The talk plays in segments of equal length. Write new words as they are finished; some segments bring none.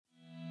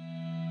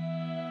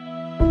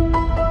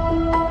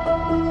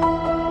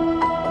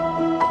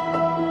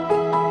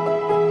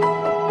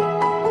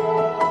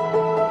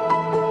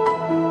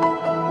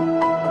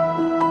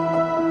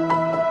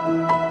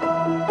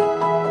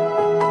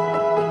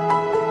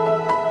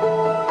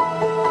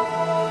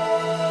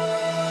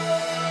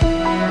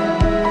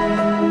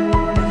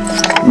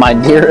My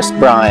dearest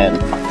Brian,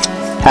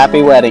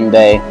 happy wedding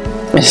day.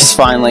 It is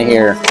finally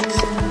here.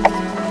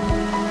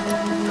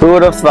 Who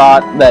would have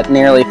thought that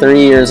nearly 3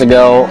 years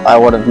ago I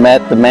would have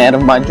met the man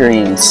of my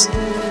dreams?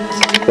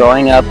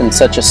 Growing up in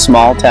such a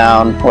small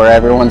town where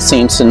everyone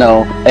seems to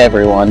know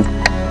everyone,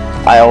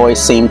 I always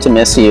seem to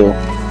miss you.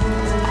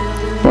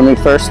 When we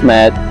first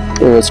met,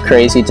 it was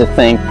crazy to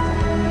think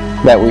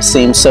that we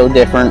seemed so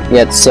different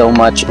yet so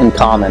much in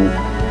common.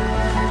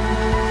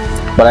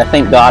 But I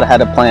think God had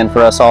a plan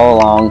for us all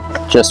along,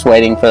 just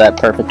waiting for that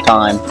perfect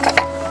time.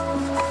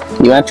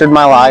 You entered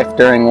my life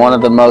during one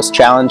of the most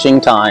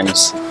challenging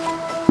times.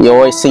 You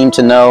always seemed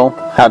to know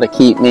how to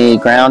keep me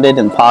grounded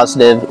and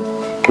positive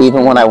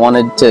even when I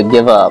wanted to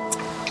give up.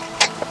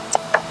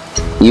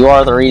 You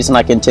are the reason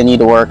I continue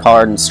to work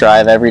hard and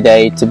strive every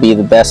day to be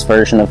the best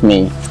version of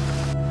me.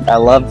 I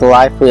love the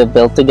life we have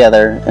built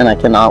together, and I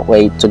cannot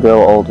wait to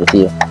grow old with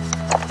you.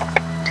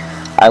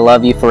 I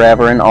love you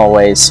forever and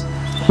always.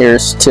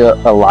 Here's to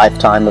a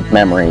lifetime of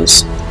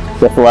memories.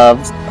 With love,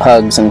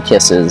 hugs, and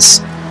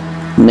kisses,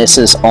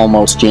 Mrs.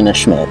 Almost Gina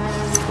Schmitt.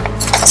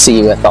 See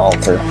you at the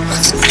altar.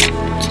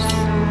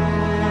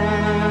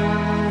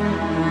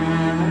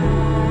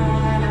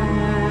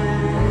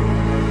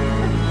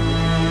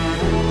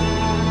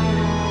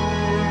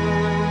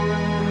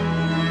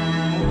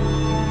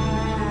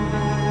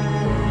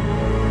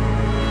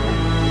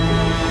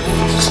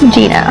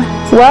 Gina.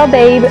 Well,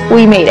 babe,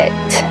 we made it.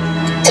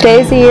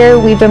 Today's the year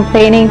we've been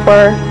planning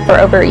for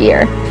over a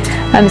year.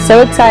 I'm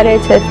so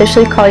excited to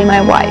officially call you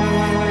my wife.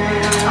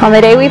 On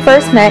the day we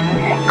first met,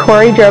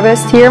 Corey drove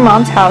us to your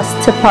mom's house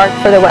to park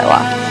for the wet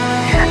walk.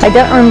 I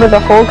don't remember the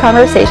whole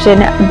conversation,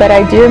 but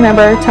I do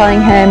remember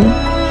telling him,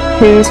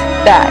 "Who's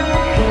that?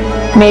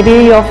 Maybe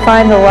you'll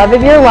find the love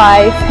of your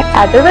life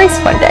at the race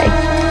one day."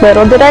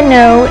 Little did I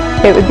know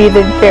it would be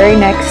the very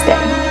next day.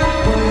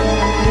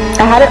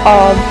 I had it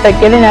all but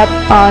given up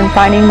on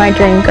finding my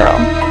dream girl.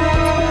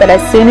 But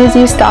as soon as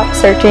you stop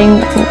searching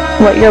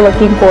what you're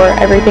looking for,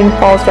 everything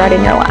falls right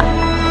in your lap.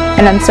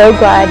 And I'm so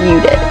glad you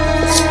did.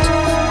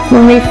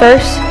 When we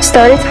first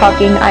started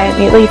talking, I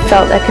immediately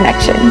felt a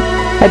connection.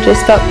 I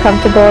just felt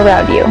comfortable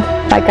around you,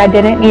 like I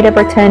didn't need to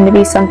pretend to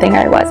be something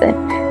I wasn't,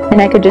 and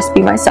I could just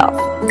be myself.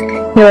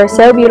 You are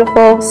so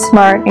beautiful,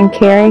 smart, and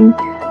caring.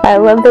 I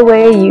love the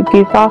way you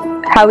goof off,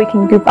 how we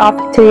can goof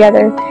off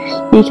together.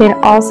 You can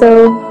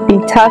also be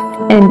tough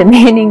and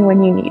demanding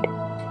when you need.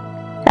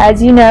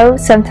 As you know,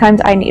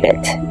 sometimes I need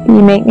it.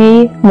 You make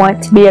me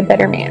want to be a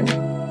better man.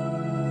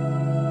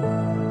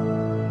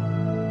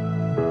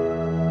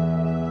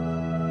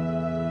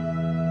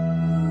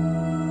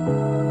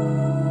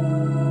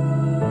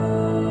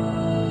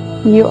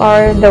 You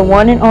are the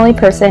one and only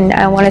person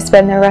I want to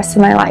spend the rest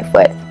of my life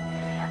with.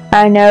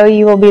 I know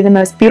you will be the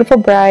most beautiful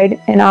bride,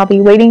 and I'll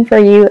be waiting for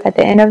you at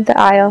the end of the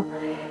aisle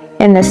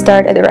and the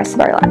start of the rest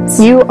of our lives.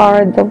 You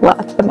are the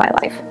love of my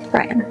life,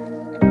 Brian.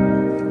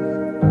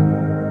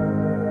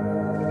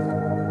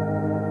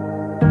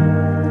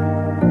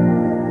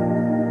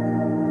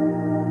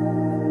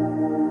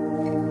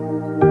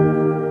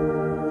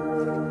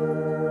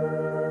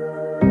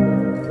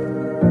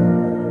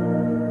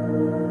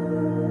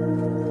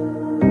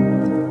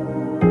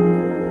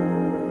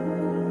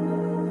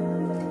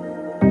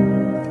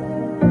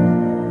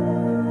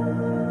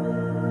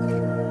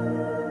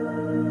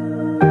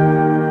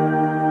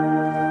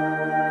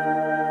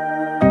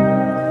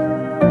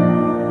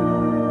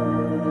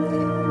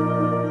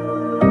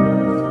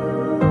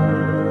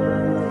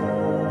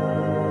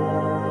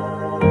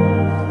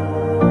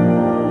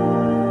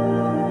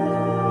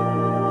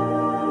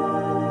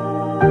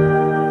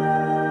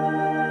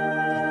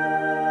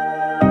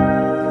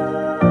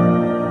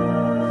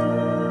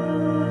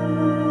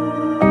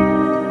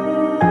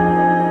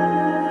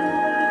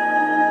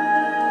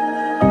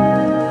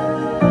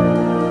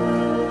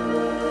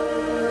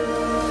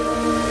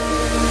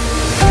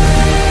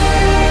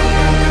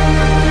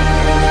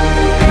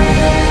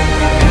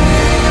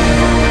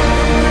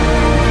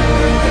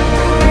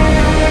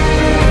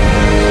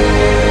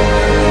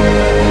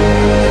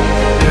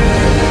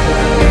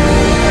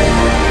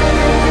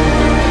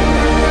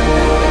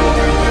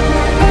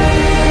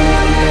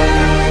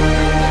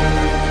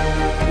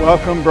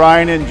 Welcome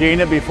Brian and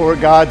Gina before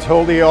God's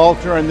holy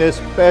altar on this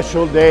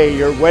special day,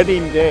 your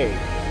wedding day.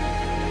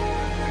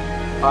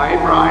 I,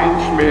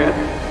 Brian Schmitt.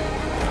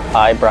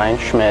 I, Brian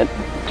Schmitt.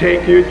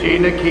 Take you,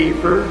 Gina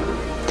Kiefer.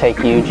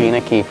 Take you,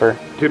 Gina Kiefer.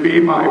 To be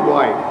my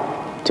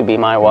wife. To be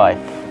my wife.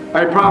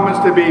 I promise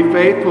to be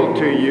faithful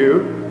to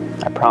you.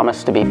 I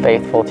promise to be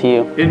faithful to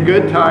you. In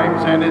good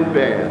times and in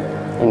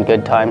bad. In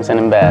good times and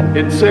in bad.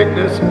 In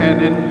sickness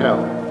and in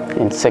health.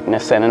 In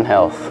sickness and in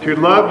health. To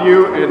love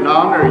you and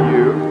honor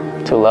you.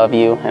 To love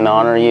you and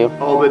honor you.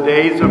 All the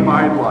days of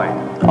my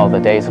life. All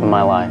the days of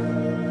my life.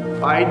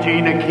 I,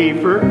 Gina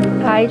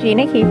Kiefer. I,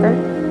 Gina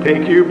Kiefer.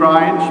 Take you,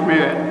 Brian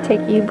Schmitt.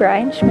 Take you,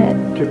 Brian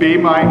Schmitt. To be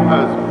my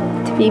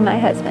husband. To be my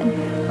husband.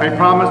 I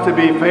promise to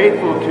be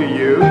faithful to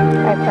you.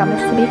 I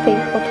promise to be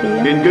faithful to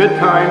you. In good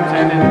times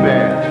and in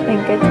bad.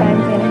 In good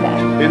times and in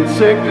bad. In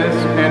sickness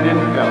and in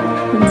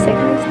health. In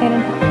sickness and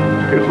in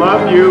health. to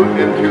love you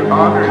and to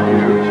honor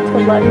you to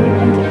love you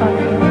and to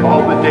honor you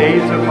all the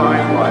days of my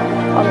life.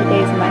 all the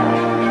days of my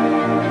life.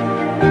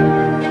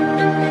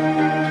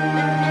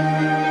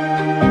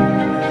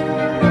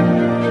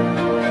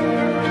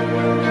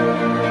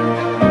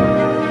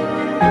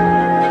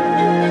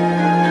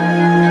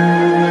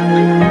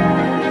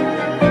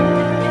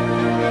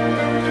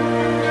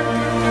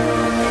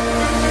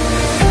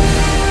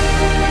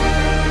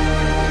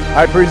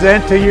 I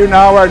present to you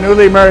now our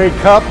newly married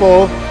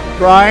couple,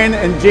 Brian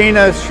and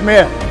Gina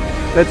Schmitt.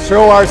 Let's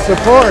show our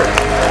support.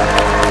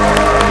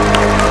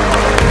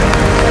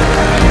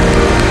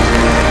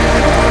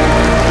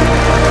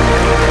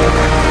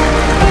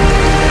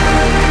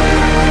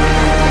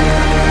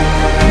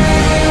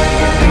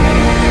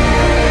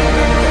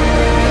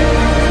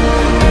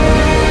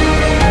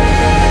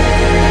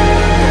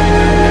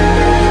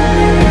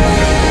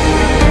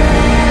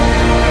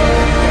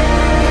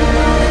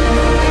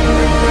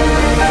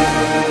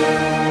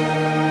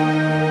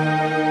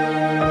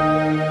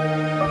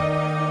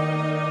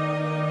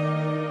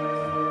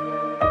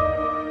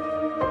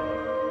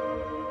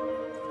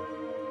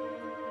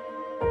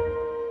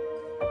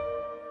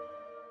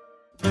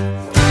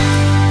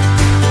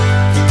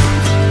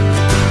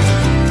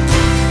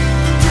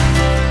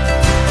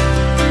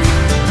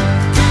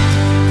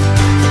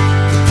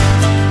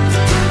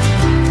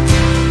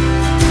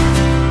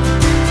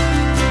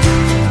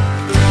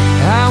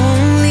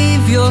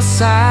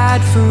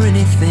 Side for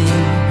anything.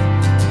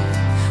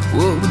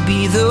 What would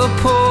be the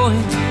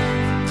point?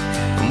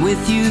 I'm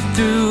with you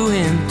through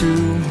and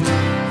through.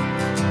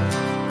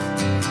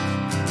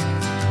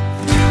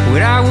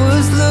 What I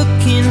was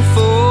looking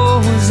for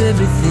was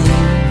everything,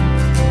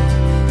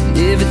 and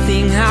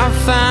everything I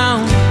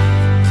found,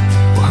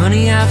 well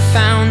honey, I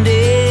found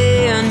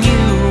it on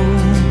you.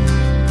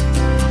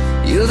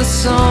 You're the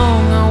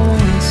song I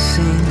wanna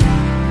sing,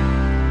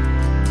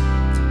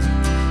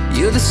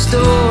 you're the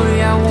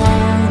story I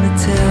wanna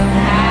tell.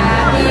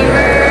 Happy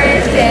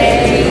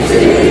birthday to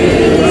you.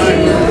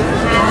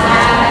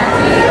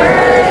 Happy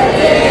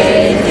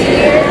birthday,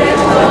 dear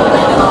Nicole.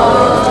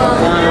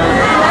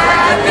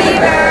 Happy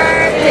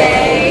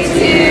birthday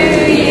to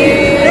you.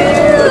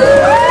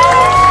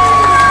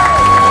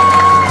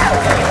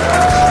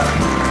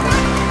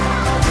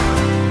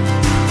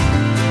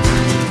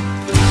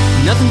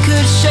 Nothing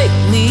could shake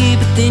me,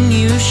 but then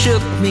you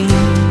shook me.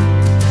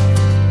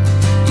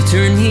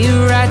 Turn me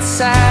right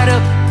side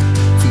up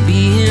from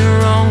being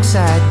wrong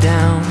side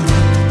down.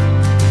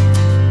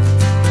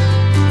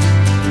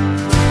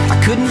 I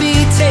couldn't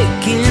be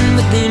taken,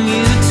 but then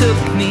you took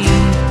me.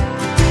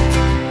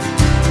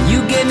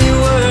 You gave me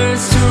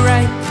words to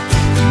write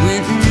and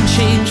went and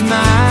changed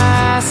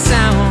my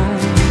sound.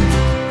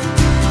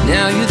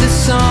 Now you're the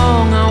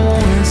song I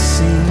wanna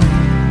sing,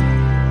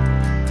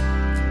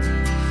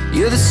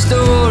 you're the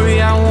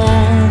story I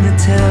wanna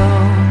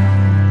tell.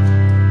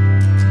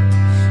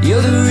 You're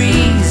the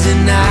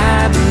reason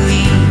I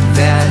believe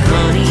that,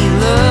 honey,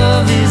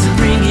 love is a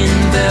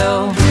ringing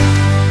bell.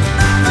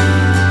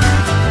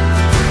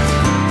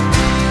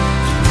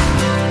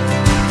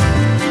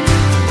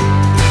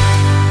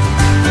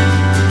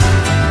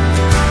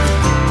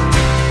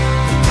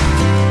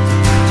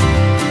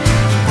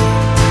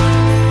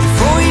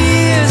 For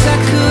years I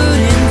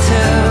couldn't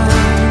tell,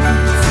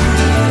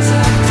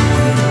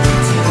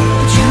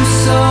 but you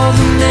saw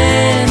the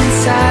man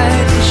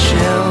inside the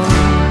shell.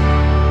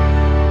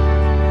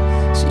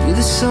 You're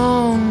the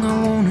song I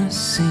wanna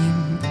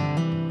sing,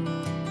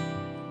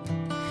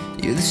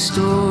 you're the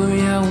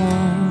story I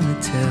wanna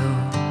tell.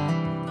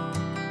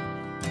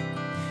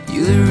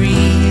 You're the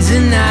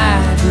reason I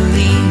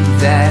believe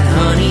that,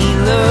 honey,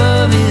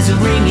 love is a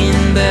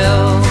ringing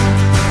bell.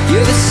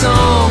 You're the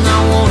song